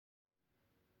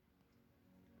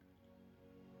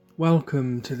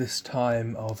Welcome to this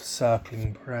time of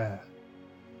circling prayer.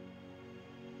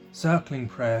 Circling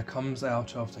prayer comes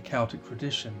out of the Celtic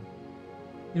tradition,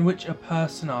 in which a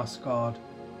person asks God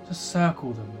to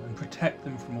circle them and protect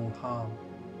them from all harm.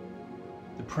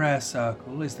 The prayer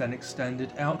circle is then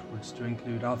extended outwards to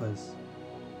include others.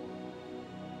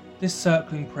 This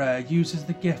circling prayer uses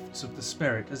the gifts of the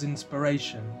Spirit as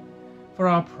inspiration for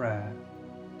our prayer,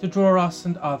 to draw us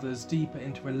and others deeper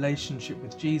into relationship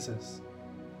with Jesus,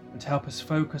 and to help us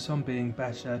focus on being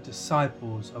better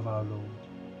disciples of our Lord.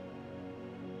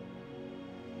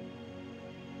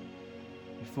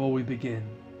 Before we begin,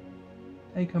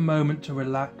 take a moment to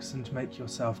relax and make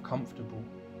yourself comfortable.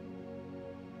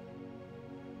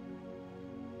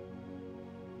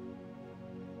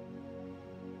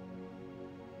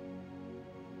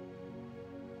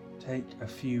 Take a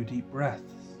few deep breaths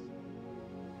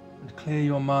and clear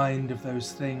your mind of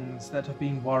those things that have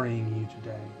been worrying you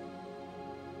today.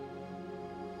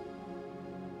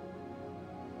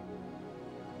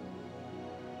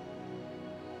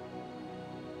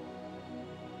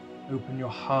 Open your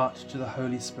heart to the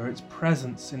Holy Spirit's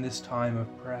presence in this time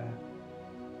of prayer.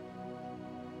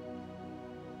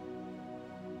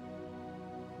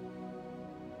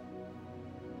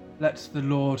 Let the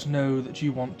Lord know that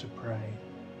you want to pray.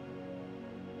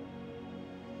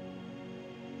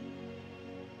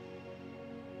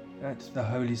 Let the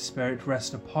Holy Spirit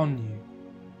rest upon you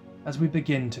as we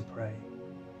begin to pray.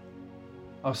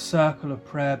 Our circle of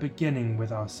prayer beginning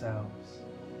with ourselves.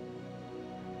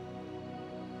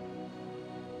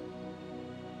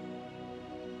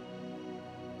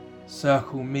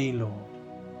 Circle me, Lord.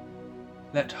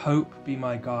 Let hope be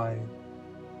my guide.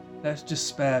 Let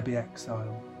despair be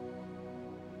exile.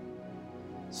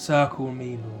 Circle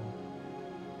me,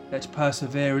 Lord. Let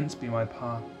perseverance be my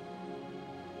path.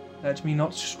 Let me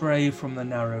not stray from the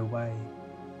narrow way.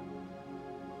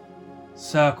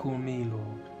 Circle me,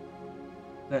 Lord.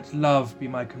 Let love be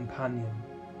my companion.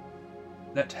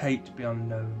 Let hate be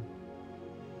unknown.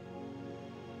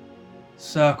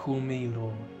 Circle me,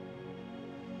 Lord.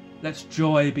 Let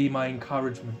joy be my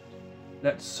encouragement.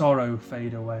 Let sorrow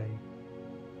fade away.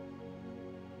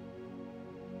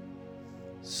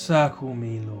 Circle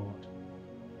me, Lord.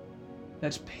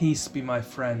 Let peace be my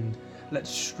friend. Let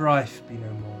strife be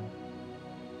no more.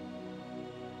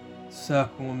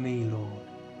 Circle me, Lord.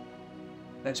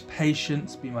 Let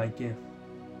patience be my gift.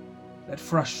 Let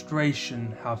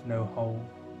frustration have no hold.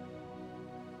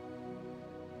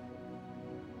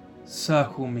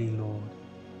 Circle me, Lord.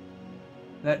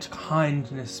 Let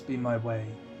kindness be my way.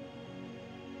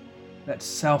 Let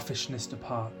selfishness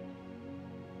depart.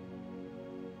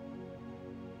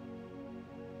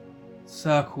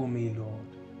 Circle me, Lord.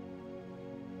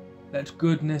 Let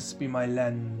goodness be my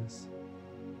lens.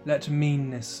 Let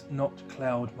meanness not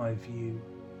cloud my view.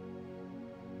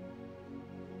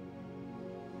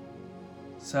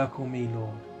 Circle me,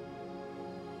 Lord.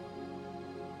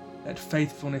 Let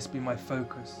faithfulness be my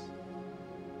focus.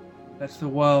 Let the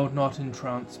world not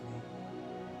entrance me.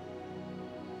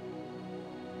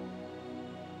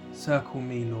 Circle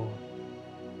me, Lord.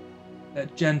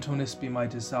 Let gentleness be my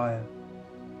desire.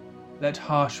 Let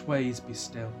harsh ways be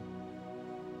still.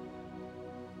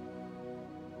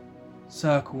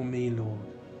 Circle me, Lord.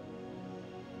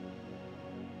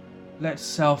 Let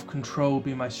self-control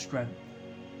be my strength.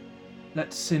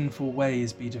 Let sinful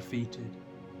ways be defeated.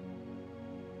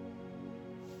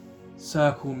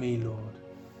 Circle me, Lord.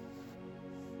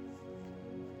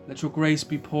 Let your grace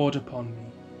be poured upon me.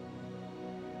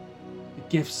 The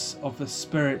gifts of the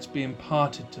Spirit be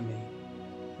imparted to me,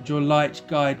 and your light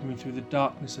guide me through the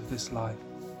darkness of this life.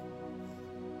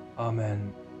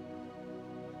 Amen.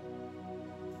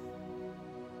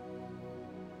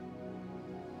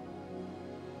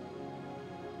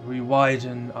 We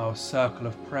widen our circle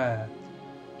of prayer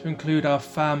to include our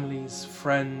families,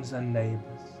 friends and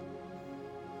neighbours,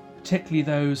 particularly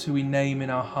those who we name in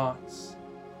our hearts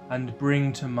and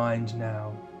bring to mind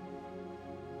now.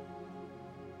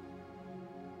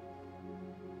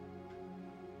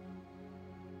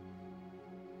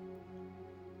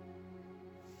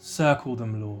 Circle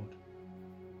them, Lord.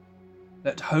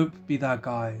 Let hope be their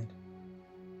guide.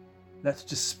 Let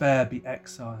despair be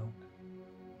exiled.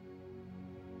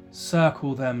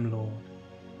 Circle them, Lord.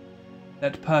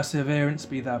 Let perseverance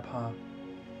be their path.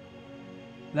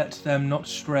 Let them not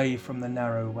stray from the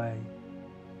narrow way.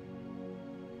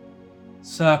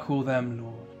 Circle them,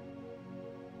 Lord.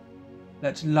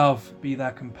 Let love be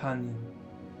their companion.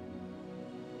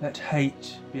 Let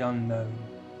hate be unknown.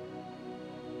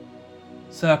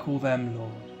 Circle them,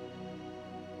 Lord.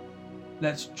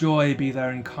 Let joy be their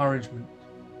encouragement.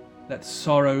 Let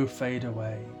sorrow fade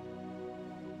away.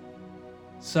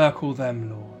 Circle them,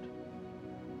 Lord.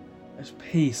 Let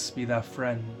peace be their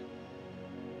friend.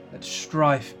 Let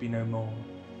strife be no more.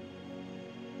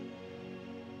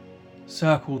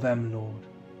 Circle them, Lord.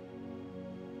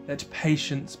 Let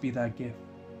patience be their gift.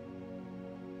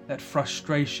 Let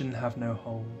frustration have no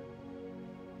hold.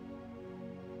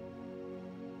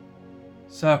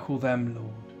 Circle them,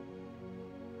 Lord.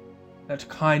 Let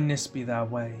kindness be their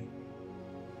way.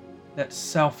 Let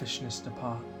selfishness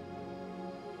depart.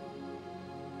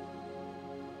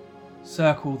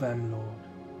 Circle them, Lord.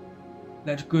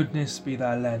 Let goodness be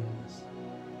their lens.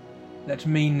 Let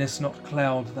meanness not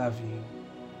cloud their view.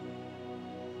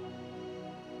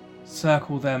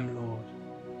 Circle them, Lord.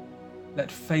 Let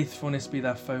faithfulness be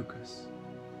their focus.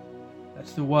 Let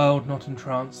the world not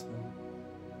entrance them.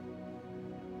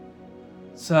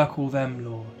 Circle them,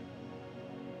 Lord.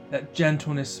 Let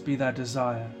gentleness be their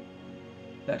desire.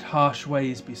 Let harsh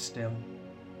ways be still.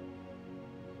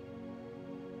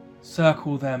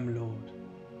 Circle them, Lord.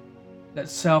 Let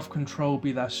self-control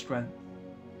be their strength.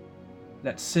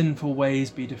 Let sinful ways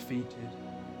be defeated.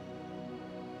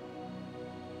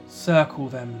 Circle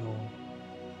them, Lord.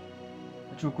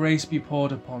 Let your grace be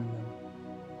poured upon them.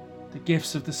 The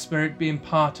gifts of the Spirit be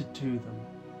imparted to them.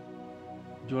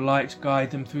 And your light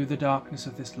guide them through the darkness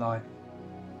of this life.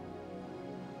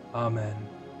 Amen.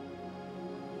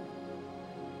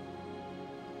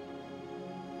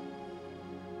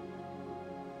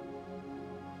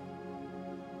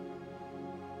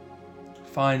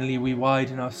 Finally, we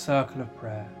widen our circle of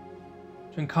prayer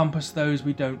to encompass those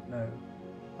we don't know,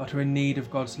 but are in need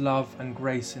of God's love and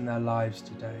grace in their lives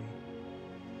today.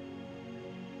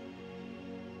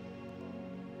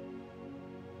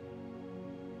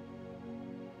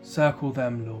 Circle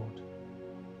them, Lord.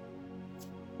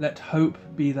 Let hope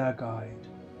be their guide.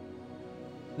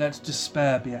 Let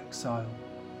despair be exiled.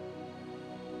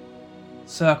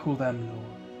 Circle them,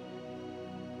 Lord.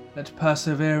 Let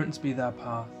perseverance be their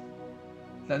path.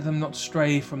 Let them not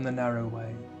stray from the narrow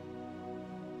way.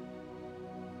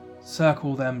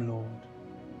 Circle them, Lord.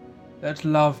 Let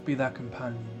love be their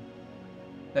companion.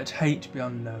 Let hate be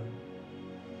unknown.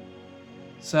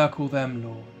 Circle them,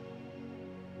 Lord.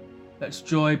 Let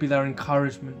joy be their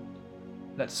encouragement.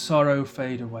 Let sorrow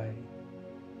fade away.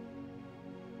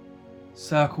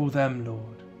 Circle them,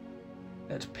 Lord.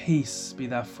 Let peace be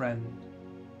their friend.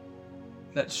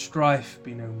 Let strife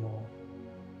be no more.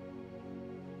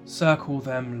 Circle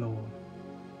them, Lord.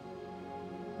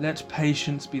 Let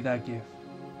patience be their gift.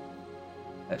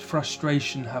 Let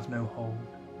frustration have no hold.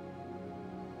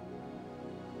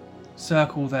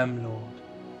 Circle them, Lord.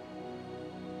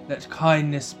 Let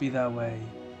kindness be their way.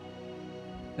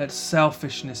 Let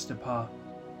selfishness depart.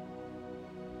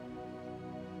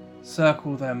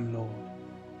 Circle them, Lord.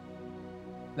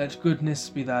 Let goodness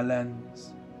be their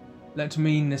lens. Let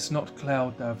meanness not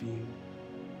cloud their view.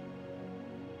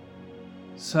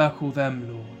 Circle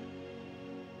them, Lord.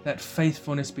 Let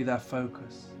faithfulness be their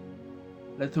focus.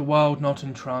 Let the world not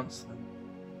entrance them.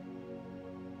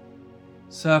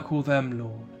 Circle them,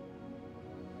 Lord.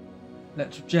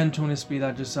 Let gentleness be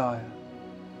their desire.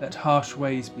 Let harsh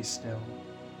ways be still.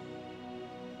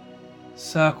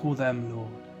 Circle them, Lord.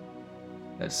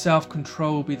 Let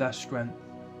self-control be their strength.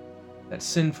 Let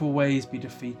sinful ways be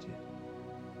defeated.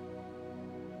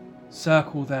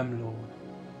 Circle them, Lord.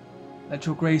 Let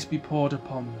your grace be poured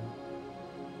upon them.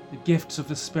 The gifts of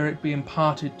the Spirit be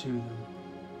imparted to them,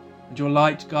 and your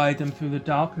light guide them through the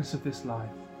darkness of this life.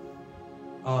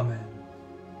 Amen.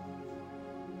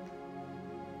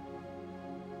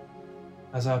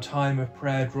 As our time of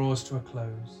prayer draws to a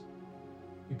close,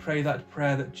 we pray that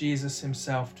prayer that Jesus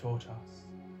himself taught us.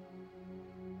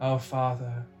 Our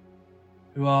Father,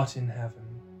 who art in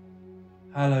heaven,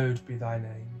 hallowed be thy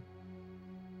name.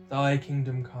 Thy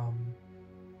kingdom come,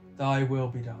 thy will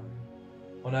be done,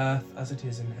 on earth as it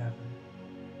is in heaven.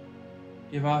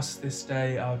 Give us this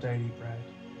day our daily bread,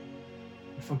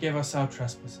 and forgive us our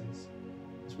trespasses,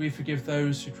 as we forgive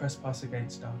those who trespass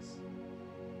against us.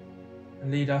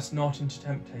 And lead us not into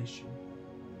temptation,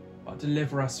 but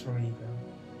deliver us from evil.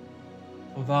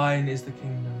 For thine is the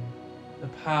kingdom, the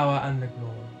power and the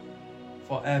glory,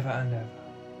 for ever and ever.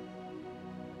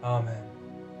 Amen.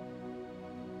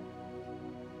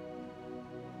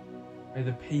 May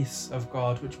the peace of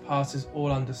God, which passes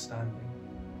all understanding,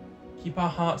 keep our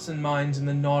hearts and minds in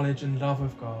the knowledge and love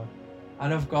of God,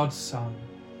 and of God's Son,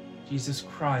 Jesus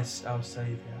Christ our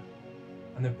Saviour,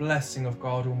 and the blessing of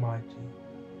God Almighty,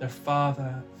 the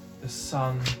Father, the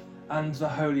Son, and the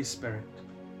Holy Spirit,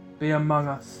 be among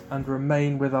us and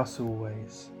remain with us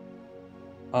always.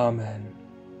 Amen.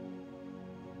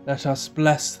 Let us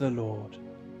bless the Lord.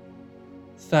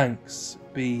 Thanks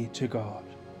be to God.